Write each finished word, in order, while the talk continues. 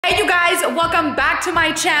Hey you guys, welcome back to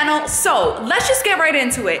my channel. So let's just get right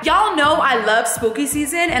into it. Y'all know I love spooky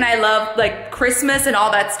season and I love like Christmas and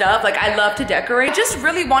all that stuff. Like I love to decorate. I just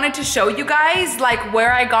really wanted to show you guys like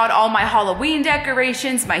where I got all my Halloween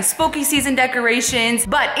decorations, my spooky season decorations.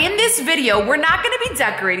 But in this video, we're not gonna be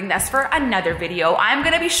decorating. That's for another video. I'm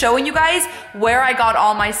gonna be showing you guys where I got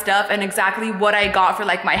all my stuff and exactly what I got for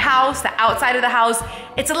like my house, the outside of the house.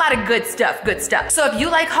 It's a lot of good stuff, good stuff. So if you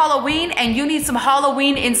like Halloween and you need some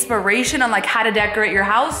Halloween inspiration on like how to decorate your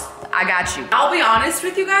house, I got you. I'll be honest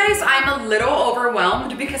with you guys, I'm a little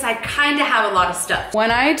overwhelmed because I kind of have a lot of stuff.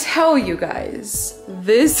 When I tell you guys,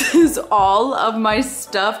 this is all of my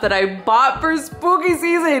stuff that I bought for spooky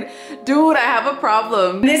season. Dude, I have a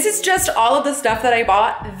problem. This is just all of the stuff that I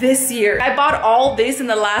bought this year. I bought all this in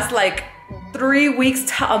the last like 3 weeks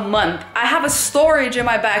to a month. I have a storage in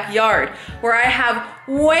my backyard where I have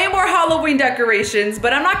way more Halloween decorations,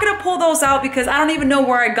 but I'm not gonna pull those out because I don't even know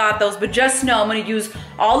where I got those, but just know I'm gonna use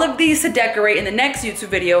all of these to decorate in the next YouTube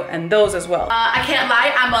video and those as well. I can't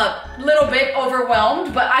lie, I'm a little bit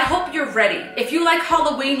overwhelmed, but I hope you're ready. If you like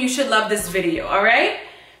Halloween, you should love this video, all right?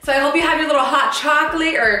 So I hope you have your little hot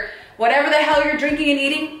chocolate or whatever the hell you're drinking and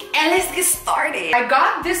eating, and let's get started. I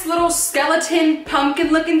got this little skeleton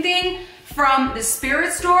pumpkin looking thing from the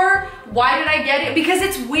spirit store. Why did I get it? Because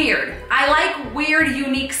it's weird. I like weird,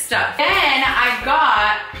 unique stuff. Then I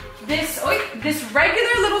got this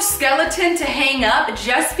regular little skeleton to hang up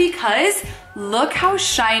just because look how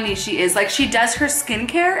shiny she is. Like she does her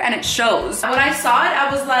skincare and it shows. When I saw it, I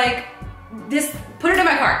was like, put it in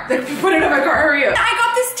my car. Put it in my car, hurry up. I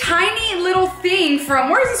got this tiny little thing from,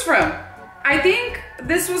 where is this from? I think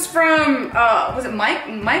this was from, was it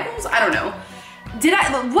Michael's? I don't know.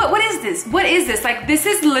 What is this? What is this? Like, this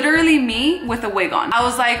is literally me with a wig on. I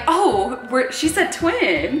was like, oh, she's a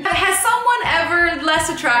twin. Has someone ever less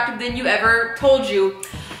attractive than you ever told you?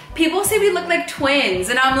 People say we look like twins,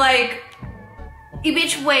 and I'm like, you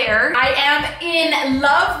bitch, where? I am in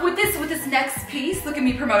love with this next piece. Look at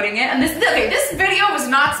me promoting it. And this video was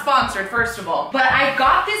not sponsored, first of all. But I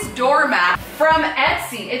got this doormat from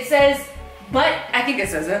Etsy. It says, I think it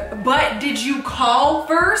says it, but did you call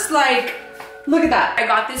first? Like, look at that. I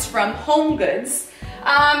got this from Home Goods.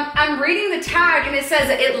 I'm reading the tag and it says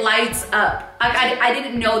that it lights up. Like I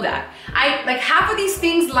didn't know that. Like half of these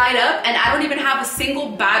things light up and I don't even have a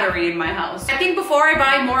single battery in my house. I think before I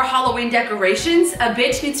buy more Halloween decorations, a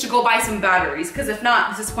bitch needs to go buy some batteries because if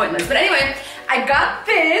not, this is pointless. But anyway, I got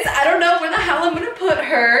this. I don't know where the hell I'm gonna put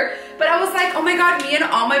her, but I was like, oh my God, me and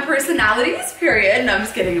all my personalities, period. No, I'm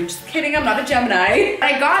just kidding, I'm not a Gemini.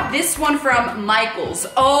 I got this one from Michael's.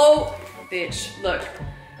 Oh, bitch, look.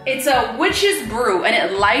 It's a witch's brew and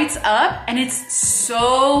it lights up and it's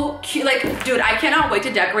so cute. Like, dude, I cannot wait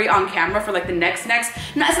to decorate on camera for like the next, no,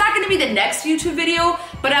 it's not gonna be the next YouTube video,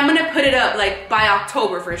 but I'm gonna put it up like by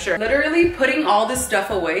October for sure. Literally putting all this stuff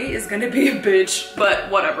away is gonna be a bitch, but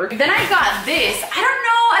whatever. Then I got this, I don't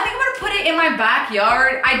know, I think I'm gonna put it in my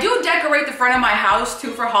backyard. I do decorate the front of my house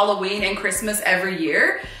too for Halloween and Christmas every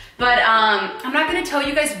year. But I'm not gonna tell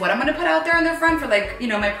you guys what I'm gonna put out there in the front for like, you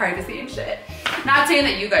know, my privacy and shit. Not saying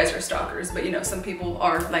that you guys are stalkers, but you know, some people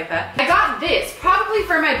are like that. I got this, probably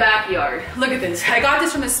for my backyard. Look at this. I got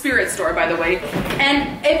this from the spirit store, by the way.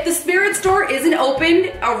 And if the spirit store isn't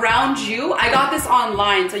open around you, I got this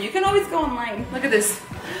online, so you can always go online. Look at this.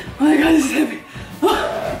 Oh my God, this is heavy.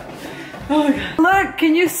 Oh my God. Look,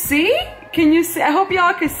 can you see? Can you see? I hope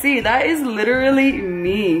y'all can see. That is literally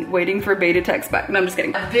me waiting for Bay to text back. No, I'm just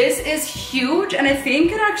kidding. This is huge and I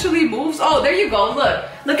think it actually moves. Oh, there you go, look.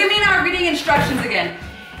 Look at me now reading instructions again.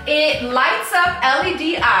 It lights up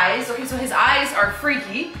LED eyes. Okay, so his eyes are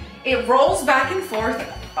freaky. It rolls back and forth.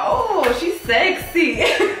 Oh, she's sexy.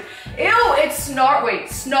 Ew, it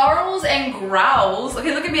snarls and growls.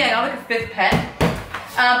 Okay, look at me, I got like a fifth pet.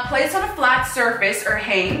 Placed on a flat surface or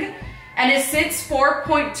hang. And it sits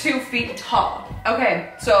 4.2 feet tall.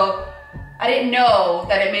 Okay, so I didn't know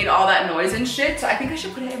that it made all that noise and shit, so I think I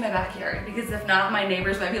should put it in my backyard because if not, my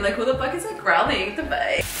neighbors might be like, who the fuck is that growling? The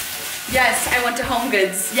fuck? Yes, I went to Home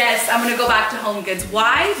Goods. Yes, I'm gonna go back to Home Goods.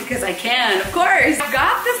 Why? Because I can, of course. I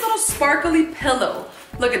got this little sparkly pillow.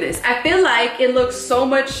 Look at this. I feel like it looks so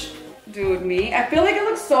much, dude, me. I feel like it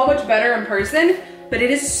looks so much better in person, but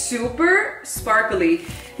it is super sparkly.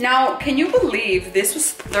 Now, can you believe this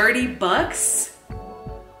was 30 bucks?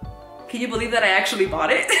 Can you believe that I actually bought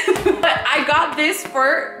it? But I got this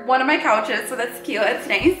for one of my couches, so that's cute, that's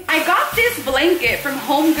nice. I got this blanket from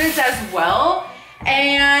Home Goods as well.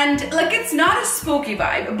 And like, it's not a spooky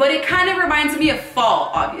vibe, but it kind of reminds me of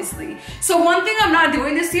fall, obviously. So one thing I'm not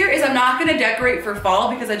doing this year is I'm not gonna decorate for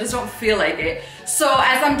fall because I just don't feel like it. So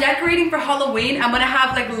as I'm decorating for Halloween, I'm gonna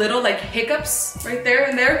have like little like hiccups right there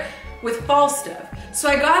and there with fall stuff. So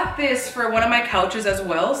I got this for one of my couches as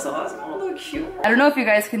well, so it's gonna look cute. I don't know if you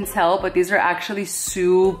guys can tell, but these are actually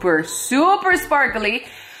super, super sparkly.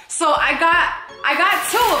 So I got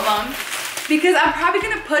 2 of them because I'm probably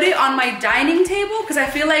gonna put it on my dining table because I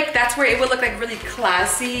feel like that's where it would look like really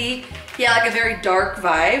classy. Yeah, like a very dark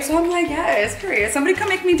vibe. So I'm like, yeah, it's great. Somebody come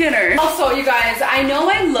make me dinner. Also, you guys, I know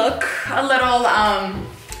I look a little,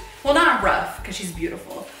 well, not rough because she's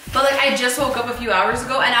beautiful. But like, I just woke up a few hours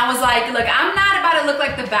ago and I was like, look, I'm not about to look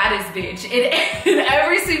like the baddest bitch in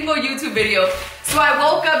every single YouTube video. So I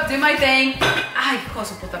woke up, did my thing. Ay,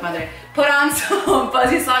 cosa puta madre. Put on some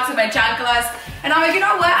fuzzy socks and my chanclas. And I'm like, you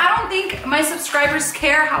know what? I don't think my subscribers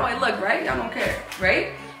care how I look, right? I don't care,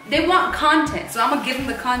 right? They want content, so I'm gonna give them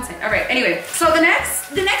the content. All right, anyway. So the next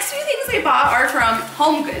few things they bought are from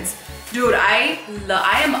Home Goods. Dude, I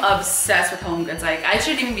am obsessed with Home Goods. Like, I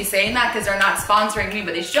shouldn't even be saying that because they're not sponsoring me,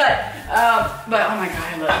 but they should. But oh my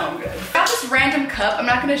God, I love Home Goods. I got this random cup. I'm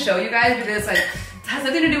not gonna show you guys because like, it has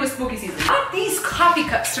nothing to do with spooky season. I got these coffee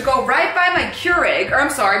cups to go right by my Keurig, or I'm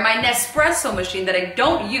sorry, my Nespresso machine that I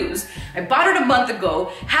don't use. I bought it a month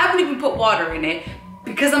ago, haven't even put water in it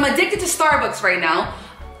because I'm addicted to Starbucks right now.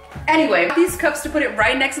 Anyway, these cups to put it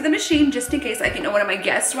right next to the machine just in case, like, you know, one of my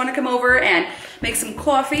guests want to come over and make some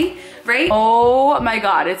coffee, right? Oh my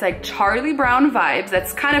God, it's like Charlie Brown vibes.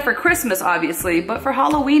 That's kind of for Christmas, obviously, but for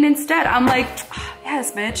Halloween instead, I'm like,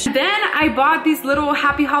 yes, bitch. Then I bought these little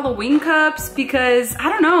Happy Halloween cups because, I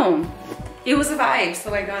don't know, it was a vibe,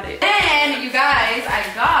 so I got it. Then, you guys,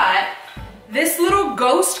 I got this little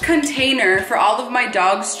ghost container for all of my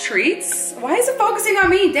dog's treats. Why is it focusing on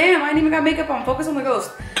me? Damn, I ain't even got makeup on. Focus on the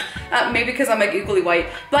ghost. Maybe because I'm like equally white.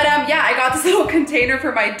 But yeah, I got this little container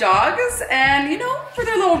for my dogs and, you know, for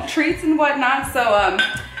their little treats and whatnot. So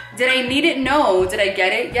did I need it? No. Did I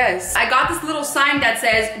get it? Yes. I got this little sign that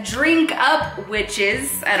says, drink up,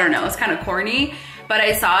 witches. I don't know, it's kind of corny. But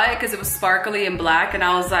I saw it because it was sparkly and black and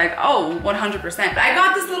I was like, oh, 100%. I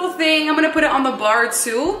got this little thing, I'm gonna put it on the bar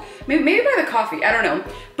too. Maybe by the coffee, I don't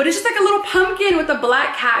know. But it's just like a little pumpkin with a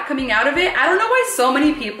black cat coming out of it. I don't know why so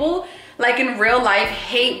many people, like in real life,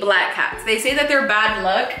 hate black cats. They say that they're bad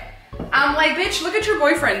luck. I'm like, bitch, look at your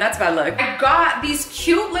boyfriend, that's bad luck. I got these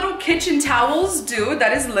cute little kitchen towels, dude.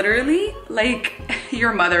 That is literally like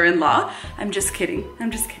your mother-in-law. I'm just kidding,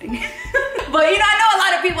 I'm just kidding. But you know, I know a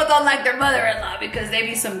lot of people don't like their mother-in-law because they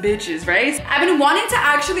be some bitches, right? I've been wanting to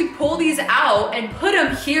actually pull these out and put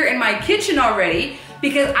them here in my kitchen already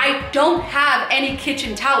because I don't have any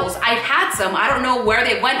kitchen towels. I had some, I don't know where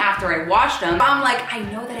they went after I washed them. I'm like, I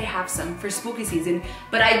know that I have some for spooky season,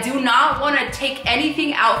 but I do not want to take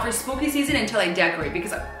anything out for spooky season until I decorate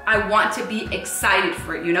because I want to be excited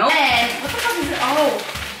for it, you know? And what the fuck is it?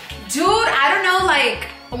 Oh, dude, I don't know, like,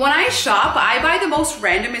 when I shop, I buy the most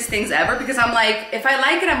randomest things ever because I'm like, if I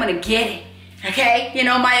like it, I'm gonna get it, okay? You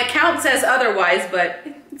know, my account says otherwise, but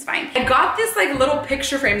it's fine. I got this like little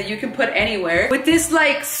picture frame that you can put anywhere with this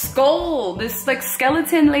like skull, this like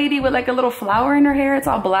skeleton lady with like a little flower in her hair. It's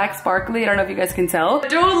all black, sparkly. I don't know if you guys can tell.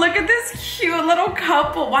 Dude, look at this cute little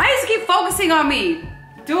couple. Why does it keep focusing on me?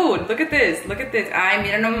 Dude, look at this, look at this. Ay,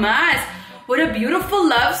 mira nomás. What a beautiful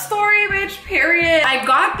love story, bitch, period. I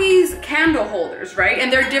got these candle holders, right?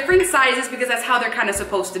 And they're different sizes because that's how they're kind of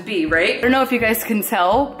supposed to be, right? I don't know if you guys can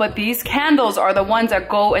tell, but these candles are the ones that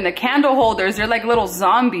go in the candle holders. They're like little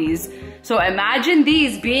zombies. So imagine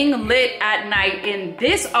these being lit at night in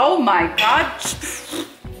this, oh my God.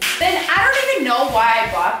 Then I don't even know why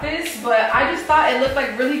I bought this, but I just thought it looked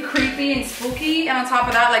like really creepy and spooky. And on top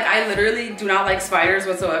of that, like I literally do not like spiders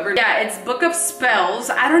whatsoever. Yeah, it's Book of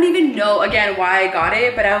Spells. I don't even know, again, why I got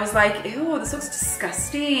it, but I was like, ew, this looks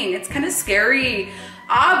disgusting. It's kind of scary.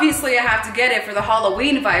 Obviously, I have to get it for the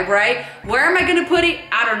Halloween vibe, right? Where am I gonna put it?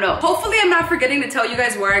 I don't know. Hopefully, I'm not forgetting to tell you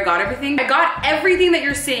guys where I got everything. I got everything that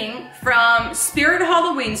you're seeing from Spirit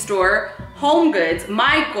Halloween Store, Home Goods,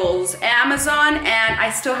 Michael's, Amazon, and I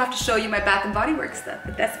still have to show you my Bath & Body Works stuff,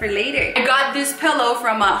 but that's for later. I got this pillow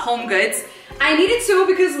from Home Goods. I needed to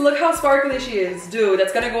because look how sparkly she is. Dude,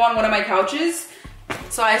 that's gonna go on one of my couches.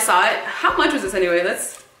 So I saw it. How much was this anyway?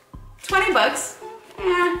 That's 20 bucks.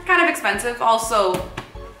 Kind of expensive. Also,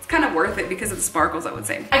 it's kind of worth it because of the sparkles, I would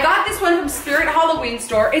say. I got this one from Spirit Halloween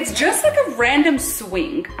Store. It's just like a random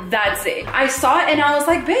swing. That's it. I saw it and I was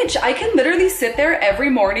like, bitch, I can literally sit there every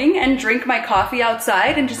morning and drink my coffee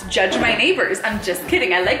outside and just judge my neighbors. I'm just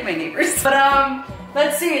kidding. I like my neighbors. But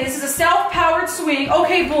let's see. This is a self-powered swing.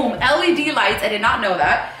 Okay, boom, LED lights, I did not know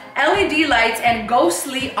that. LED lights and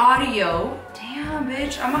ghostly audio. Damn,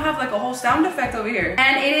 bitch, I'm gonna have like a whole sound effect over here.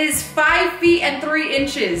 And it is 5 feet and 3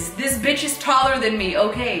 inches. This bitch is taller than me,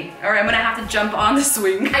 okay. All right, I'm gonna have to jump on the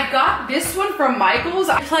swing. I got this one from Michael's.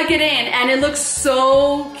 I plug it in and it looks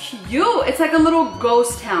so cute. It's like a little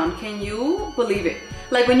ghost town, can you believe it?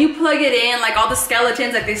 Like when you plug it in, like all the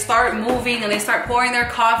skeletons, like they start moving and they start pouring their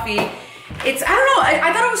coffee. It's, I don't know,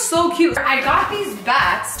 I thought it was so cute. I got these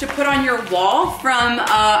bats to put on your wall from,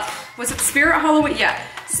 was it Spirit Halloween? Yeah,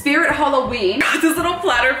 Spirit Halloween. Got this little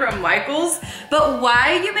platter from Michael's. But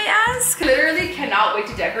why, you may ask? Literally cannot wait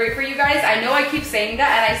to decorate for you guys. I know I keep saying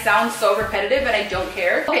that and I sound so repetitive, but I don't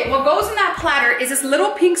care. Okay, what goes in that platter is this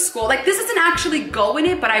little pink skull. Like this doesn't actually go in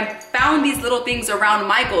it, but I found these little things around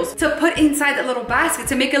Michael's to put inside that little basket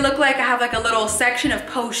to make it look like I have like a little section of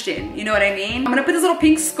potion. You know what I mean? I'm gonna put this little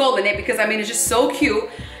pink skull in it because I mean, it's just so cute.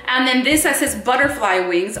 And then this that says butterfly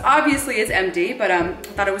wings. Obviously it's empty, but I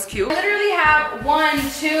thought it was cute. I literally have 1,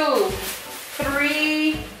 2,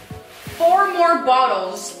 3, 4 more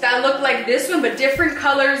bottles that look like this one, but different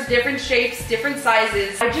colors, different shapes, different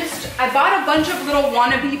sizes. I bought a bunch of little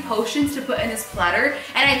wannabe potions to put in this platter,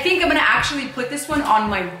 and I think I'm gonna actually put this one on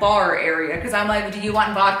my bar area, because I'm like, do you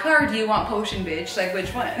want vodka or do you want potion, bitch? Like,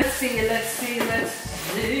 which one? Let's see, let's see, let's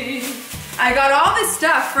see. I got all this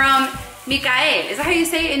stuff from Mikael. Is that how you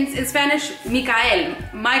say it in Spanish? Mikael.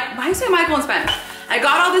 How do you say Michael in Spanish? I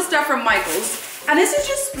got all this stuff from Michael's. And this is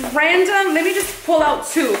just random. Let me just pull out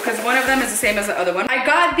 2 because one of them is the same as the other one. I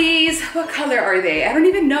got these, what color are they? I don't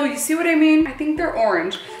even know, you see what I mean? I think they're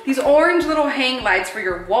orange. These orange little hang lights for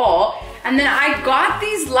your wall. And then I got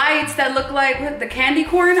these lights that look like what, the candy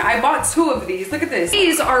corn. I bought 2 of these, look at this.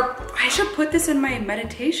 These are, I should put this in my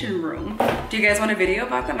meditation room. Do you guys want a video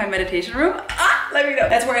about that, my meditation room? Let me know.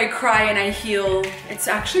 That's where I cry and I heal. It's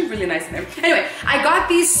actually really nice in there. Anyway, I got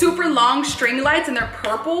these super long string lights and they're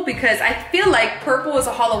purple because I feel like purple is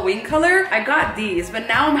a Halloween color. I got these, but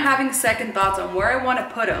now I'm having second thoughts on where I want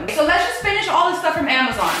to put them. So let's just finish all this stuff from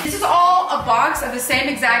Amazon. This is all a box of the same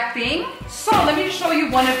exact thing. So let me just show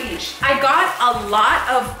you one of each. I got a lot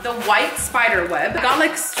of the white spider web. I got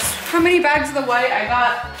like, how many bags of the white? I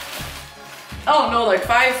got, oh no, like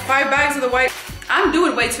five bags of the white. I'm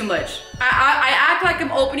doing way too much. I act like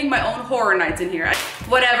I'm opening my own horror nights in here.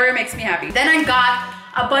 Whatever, it makes me happy. Then I got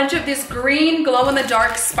a bunch of this green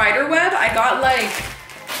glow-in-the-dark spider web. I got like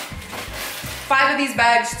 5 of these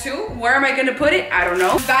bags too. Where am I gonna put it? I don't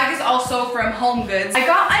know. This bag is also from Home Goods. I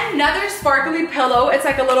got another sparkly pillow. It's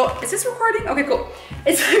like a little, is this recording? Okay, cool.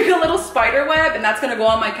 It's like a little spider web and that's gonna go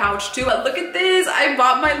on my couch too. But look at this, I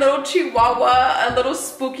bought my little chihuahua a little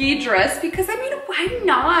spooky dress because I mean, why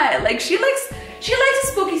not? Like she likes a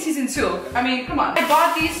spooky season too. I mean, come on. I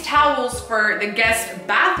bought these towels for the guest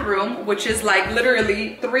bathroom, which is like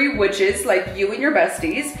literally 3 witches, like you and your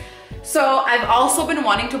besties. So I've also been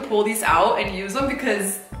wanting to pull these out and use them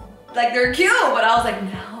because like they're cute, but I was like,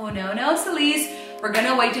 no, Salice. We're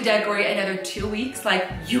gonna wait to decorate another 2 weeks. Like,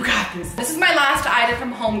 you got this. This is my last item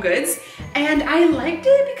from Home Goods. And I liked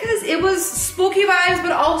it because it was spooky vibes,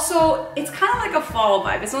 but also it's kind of like a fall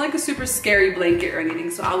vibe. It's not like a super scary blanket or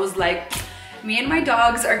anything. So I was like, me and my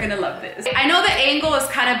dogs are gonna love this. I know the angle is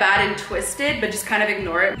kind of bad and twisted, but just kind of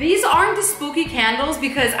ignore it. These aren't the spooky candles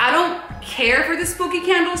because I don't care for the spooky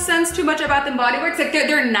candle scents too much about them Body Works. Like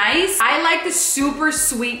they're nice. I like the super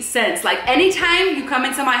sweet scents. Like anytime you come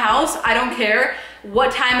into my house, I don't care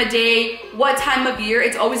what time of day, what time of year,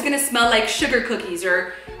 it's always gonna smell like sugar cookies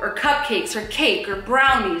or cupcakes or cake or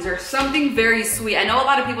brownies or something very sweet. I know a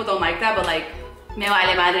lot of people don't like that, but like, me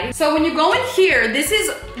vale madre. So when you go in here, this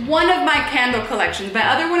is one of my candle collections. My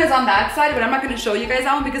other one is on that side, but I'm not gonna show you guys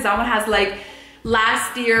that one because that one has like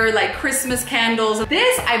last year, like Christmas candles.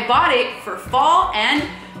 This, I bought it for fall and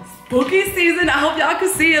spooky season. I hope y'all can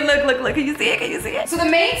see it. Look, can you see it? Can you see it? So the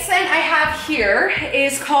main scent I have here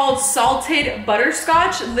is called Salted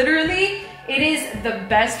Butterscotch. Literally, it is the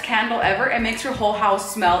best candle ever. It makes your whole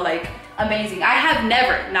house smell like amazing. I have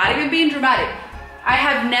never, not even being dramatic, I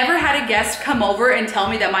have never had a guest come over and tell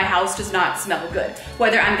me that my house does not smell good.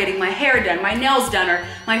 Whether I'm getting my hair done, my nails done, or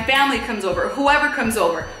my family comes over, whoever comes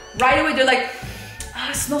over, right away they're like, oh,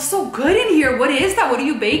 it smells so good in here. What is that? What are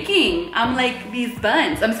you baking? I'm like, these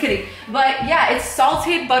buns. I'm just kidding. But yeah, it's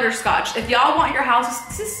Salted Butterscotch. If y'all want your house,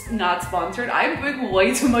 this is not sponsored. I'm doing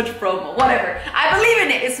way too much promo, whatever. I believe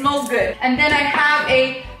in it, it smells good. And then I have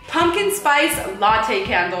a pumpkin spice latte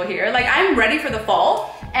candle here. Like I'm ready for the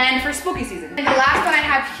fall and for spooky season. And the last one I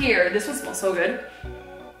have here, this one smells so good.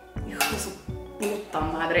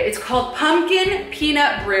 It's called Pumpkin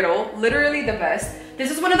Peanut Brittle, literally the best. This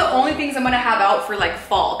is one of the only things I'm gonna have out for like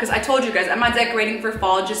fall, because I told you guys I'm not decorating for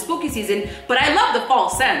fall, just spooky season, but I love the fall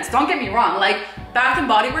scents, don't get me wrong. Like Bath &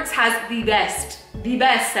 Body Works has the best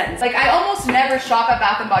scents. Like I almost never shop at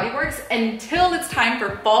Bath & Body Works until it's time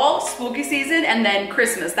for fall, spooky season, and then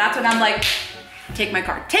Christmas. That's when I'm like, take my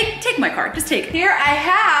card, take my card, just take it. Here I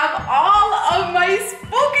have all of my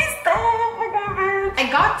spooky stuff. Oh my God. I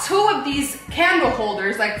got 2 of these candle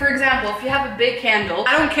holders. Like for example, if you have a big candle,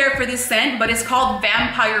 I don't care for this scent, but it's called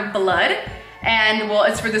Vampire Blood. And well,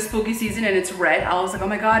 it's for the spooky season and it's red. I was like, oh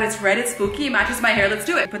my God, it's red, it's spooky, it matches my hair, let's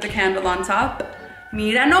do it. Put the candle on top.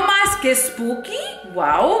 Mira nomás que spooky.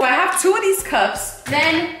 Wow. So I have 2 of these cups.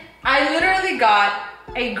 Then I literally got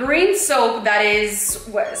a green soap that is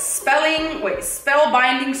spell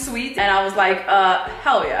binding sweet, and I was like,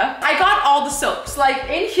 hell yeah. I got all the soaps. Like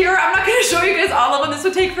in here, I'm not gonna show you guys all of them, this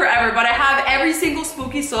would take forever, but I have every single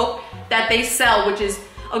spooky soap that they sell, which is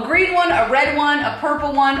a green one, a red one, a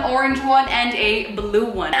purple one, orange one, and a blue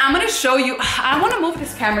one. I'm gonna show you, I wanna move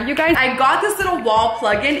this camera, you guys. I got this little wall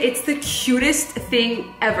plug-in. It's the cutest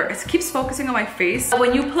thing ever. It keeps focusing on my face.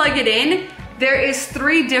 When you plug it in, there is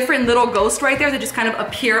 3 different little ghosts right there that just kind of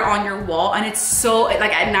appear on your wall, and it's so,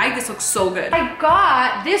 like at night, this looks so good. I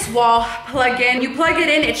got this wall plug-in. You plug it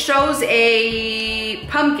in, it shows a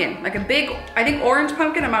pumpkin, like a big, I think orange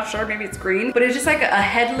pumpkin, I'm not sure, maybe it's green, but it's just like a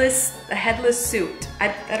headless suit.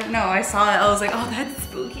 I don't know, I saw it, I was like, oh, that's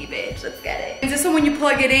spooky, bitch, let's get it. And this one, when you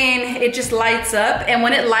plug it in, it just lights up, and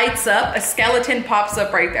when it lights up, a skeleton pops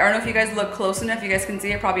up right there. I don't know if you guys look close enough, you guys can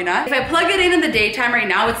see it, probably not. If I plug it in the daytime right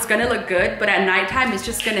now, it's gonna look good, but at nighttime, it's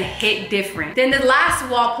just gonna hit different. Then the last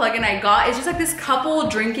wall plug-in I got is just like this couple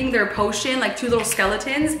drinking their potion, like 2 little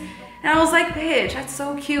skeletons. And I was like, bitch, that's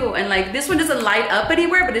so cute. And like, this one doesn't light up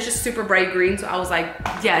anywhere, but it's just super bright green. So I was like,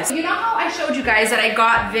 yes. You know how I showed you guys that I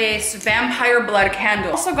got this Vampire Blood candle?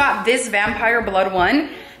 I also got this Vampire Blood one.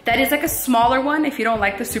 That is like a smaller one. If you don't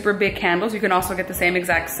like the super big candles, you can also get the same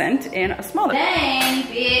exact scent in a smaller. Then,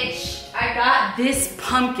 bitch, I got this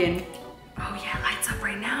pumpkin. Oh yeah, it lights up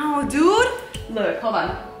right now, dude. Look, hold on.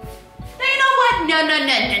 You know what? No.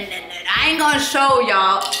 I ain't gonna show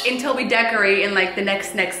y'all until we decorate in like the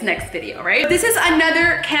next video, right? This is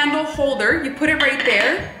another candle holder. You put it right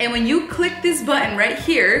there, and when you click this button right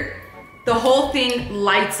here, the whole thing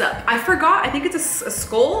lights up. I forgot, I think it's a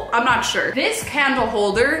skull, I'm not sure. This candle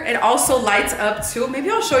holder, it also lights up too. Maybe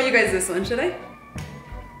I'll show you guys this one, should I?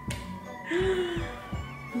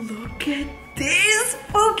 Look at this,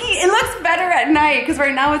 spooky. It looks better at night because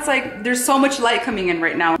right now it's like there's so much light coming in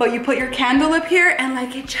right now. But you put your candle up here and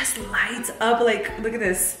like it just lights up. Like, look at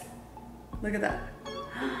this. Look at that.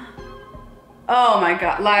 Oh my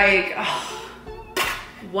God, like, oh.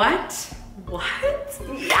 What?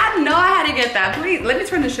 Yeah, no, I had to get that. Please, let me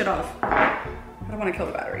turn this shit off. I don't want to kill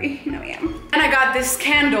the battery, you know I am. And I got this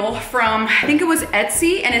candle from, I think it was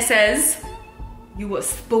Etsy, and it says, you a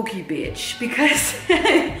spooky bitch, because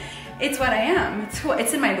it's what I am.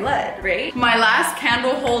 It's in my blood, right? My last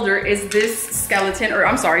candle holder is this skeleton, or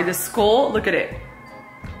I'm sorry, this skull. Look at it.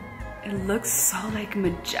 It looks so like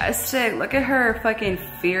majestic. Look at her fucking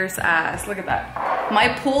fierce ass. Look at that. My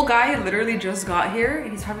pool guy literally just got here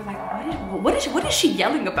and he's probably like, what is she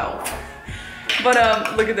yelling about?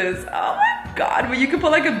 But look at this. Oh my God. Well, you could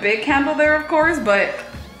put like a big candle there, of course, but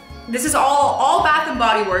this is all Bath &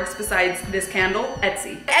 Body Works besides this candle,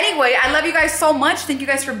 Etsy. Anyway, I love you guys so much. Thank you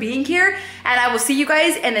guys for being here, and I will see you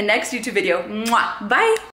guys in the next YouTube video. Mwah. Bye.